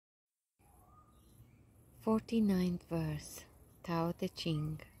49th verse, Tao Te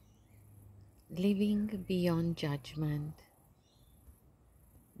Ching. Living beyond judgment.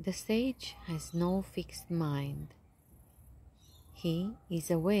 The sage has no fixed mind. He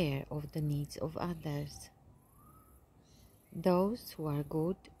is aware of the needs of others. Those who are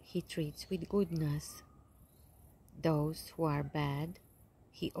good, he treats with goodness. Those who are bad,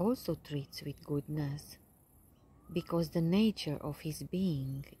 he also treats with goodness, because the nature of his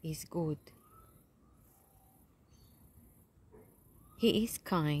being is good. He is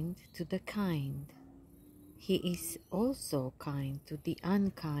kind to the kind. He is also kind to the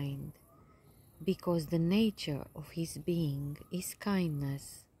unkind, because the nature of his being is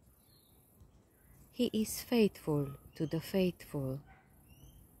kindness. He is faithful to the faithful.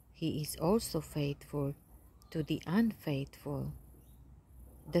 He is also faithful to the unfaithful.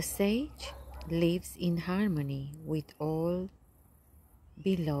 The sage lives in harmony with all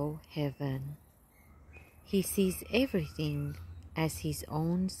below heaven. He sees everything as his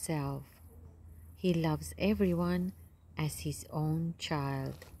own self. He loves everyone as his own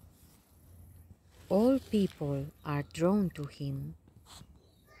child. All people are drawn to him.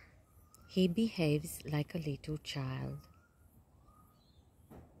 He behaves like a little child.